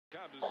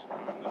Cubs on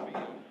the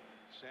field.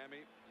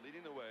 Sammy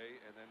leading the way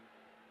and then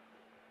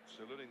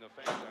saluting the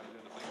fans out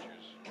in the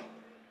bleachers.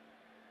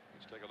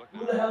 Let's take a look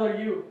now. Who the hell are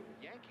you?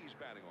 Yankees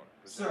batting order.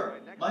 Sir,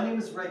 my name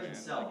is Ray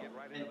Kinsella,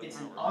 and it's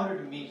an honor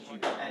to meet you.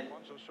 And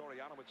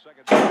Soriano with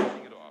second,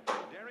 taking it off.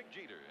 Derek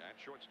Jeter at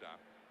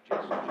shortstop.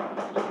 Jason Giambi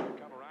is going to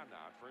come around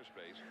now at first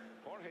base.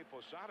 Jorge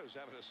Posado's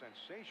having a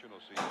sensational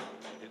season,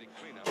 hitting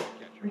cleanup and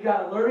catcher. We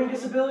got a learning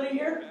disability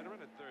here?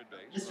 Veteran at third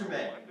base. Mr.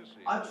 May,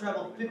 I've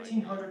traveled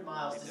 1,500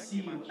 miles to see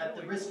you at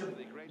the risk of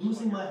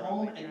losing my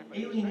home and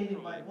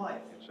alienating my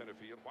wife.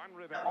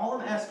 Now, all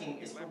I'm asking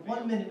is for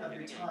 1 minute of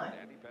your time.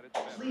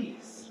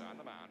 Please.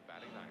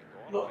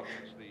 Look,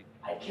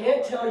 I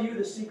can't tell you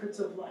the secrets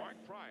of life,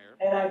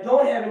 and I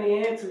don't have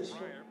any answers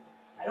for you.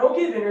 I don't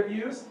give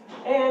interviews,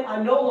 and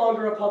I'm no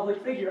longer a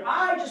public figure.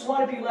 I just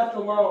want to be left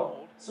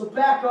alone, so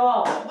back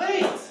off.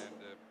 Wait!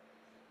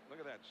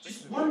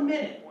 Just 1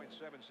 minute.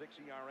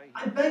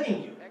 I'm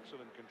begging you.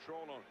 Excellent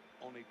control on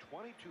only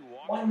 22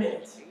 walks. 1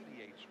 minute.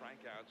 88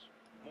 strikeouts,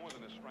 more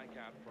than a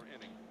strikeout per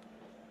inning.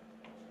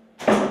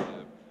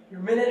 Your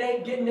minute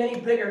ain't getting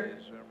any bigger.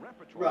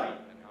 Right.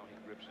 And how he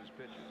grips his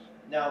pitches.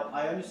 Now,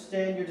 I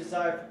understand your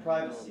desire for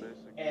privacy,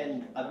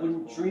 and I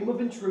wouldn't dream of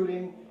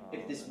intruding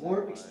if this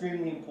weren't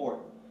extremely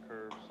important.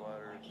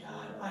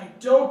 God, I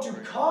don't do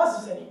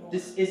causes anymore.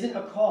 This isn't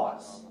a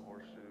cause.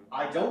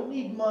 I don't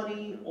need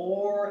money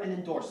or an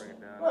endorsement.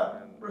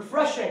 Huh,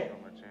 refreshing.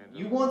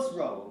 You once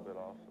wrote,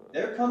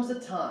 "There comes a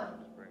time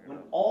when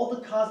all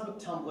the cosmic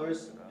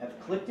tumblers have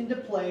clicked into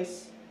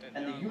place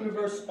and the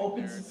universe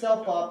opens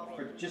itself up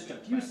for just a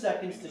few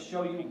seconds to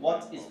show you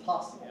what is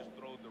possible."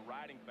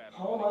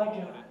 Oh my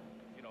God.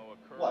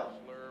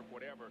 What?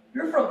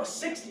 You're from the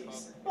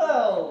 60s.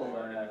 Well,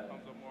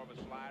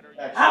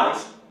 Out!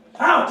 actually...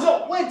 Out!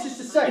 No, wait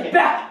just a second. Get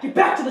back! Get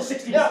back to the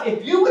 60s! Now,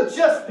 if you would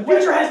just... The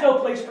future has no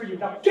place for you.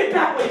 Now get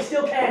back while you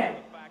still can!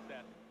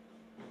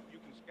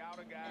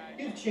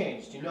 You've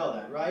changed, you know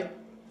that, right?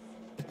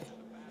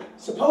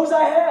 Suppose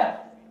I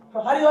have.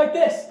 How do you like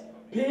this?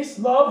 Peace,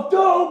 love,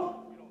 dope!